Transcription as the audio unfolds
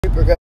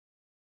super good.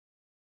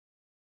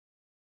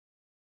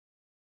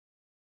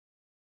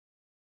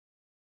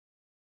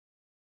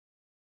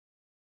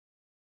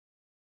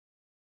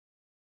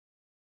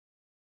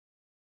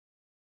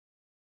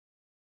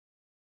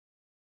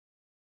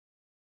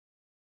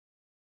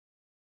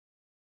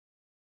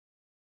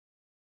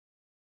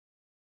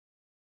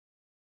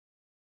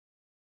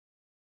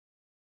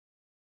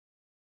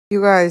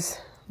 You guys,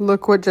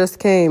 look what just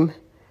came.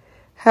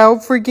 How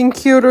freaking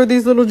cute are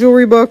these little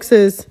jewelry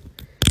boxes?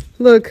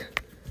 Look.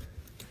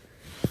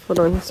 Hold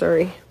on,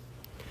 sorry.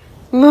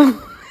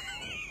 No.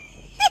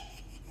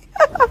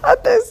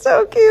 They're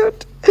so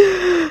cute.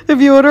 If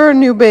you order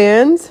new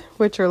bands,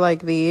 which are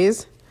like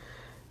these,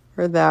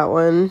 or that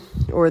one,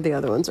 or the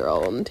other ones are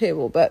all on the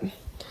table, but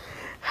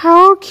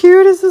how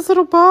cute is this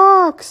little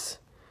box?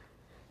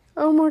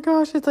 Oh my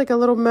gosh, it's like a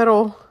little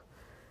metal.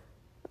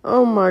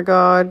 Oh my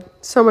god,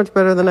 so much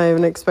better than I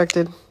even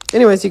expected.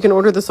 Anyways, you can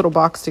order this little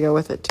box to go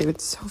with it too.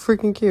 It's so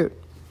freaking cute.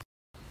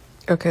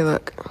 Okay,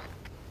 look.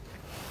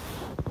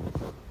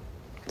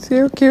 See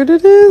how cute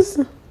it is?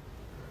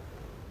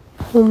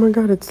 Oh my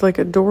god, it's like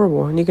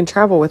adorable. And you can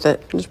travel with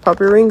it. Just pop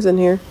your rings in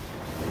here.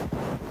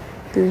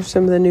 These are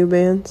some of the new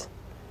bands.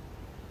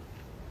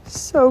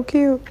 So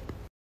cute.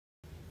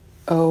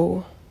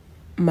 Oh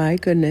my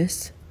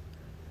goodness.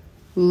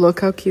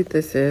 Look how cute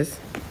this is.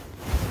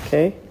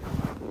 Okay.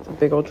 It's a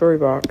big old jewelry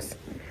box.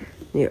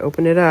 You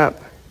open it up.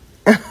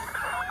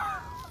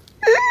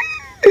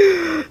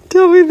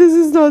 Tell me this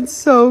is not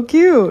so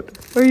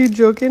cute. Are you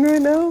joking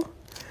right now?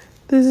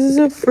 This is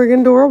a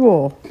friggin'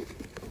 adorable.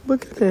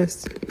 Look at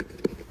this.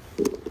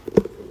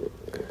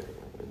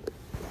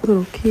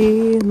 Little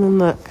key, and then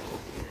look.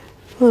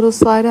 A little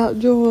slide out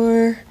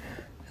drawer.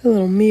 A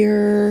little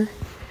mirror.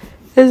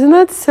 Isn't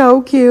that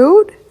so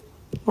cute?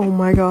 Oh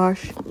my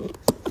gosh.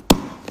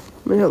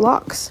 And it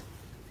locks.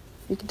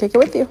 You can take it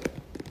with you.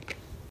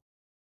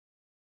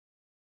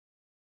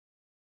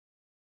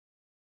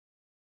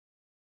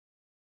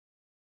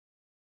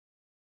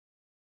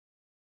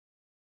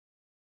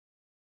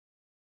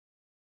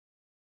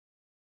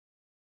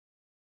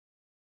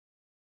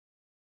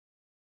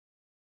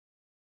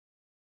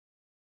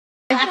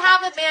 I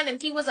have a man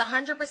and he was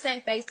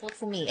 100% faithful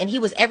to me. And he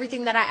was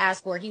everything that I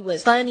asked for. He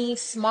was funny,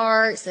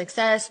 smart,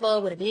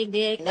 successful, with a big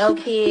dick, no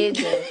kids,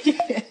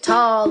 and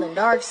tall and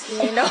dark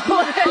skinned. The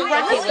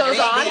list goes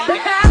on.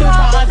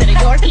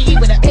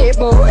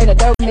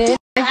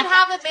 I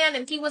have a man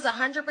and he was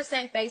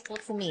 100% faithful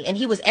to me. And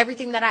he was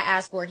everything that I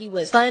asked for. He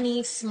was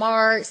funny,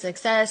 smart,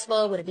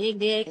 successful, with a big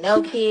dick,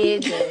 no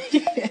kids,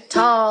 and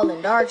tall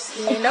and dark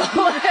skinned. The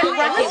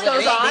list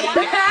goes on.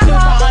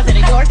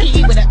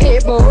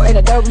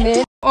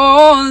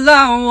 All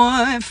I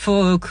want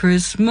for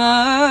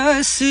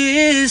Christmas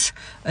is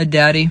a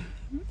daddy,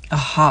 a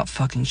hot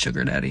fucking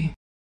sugar daddy.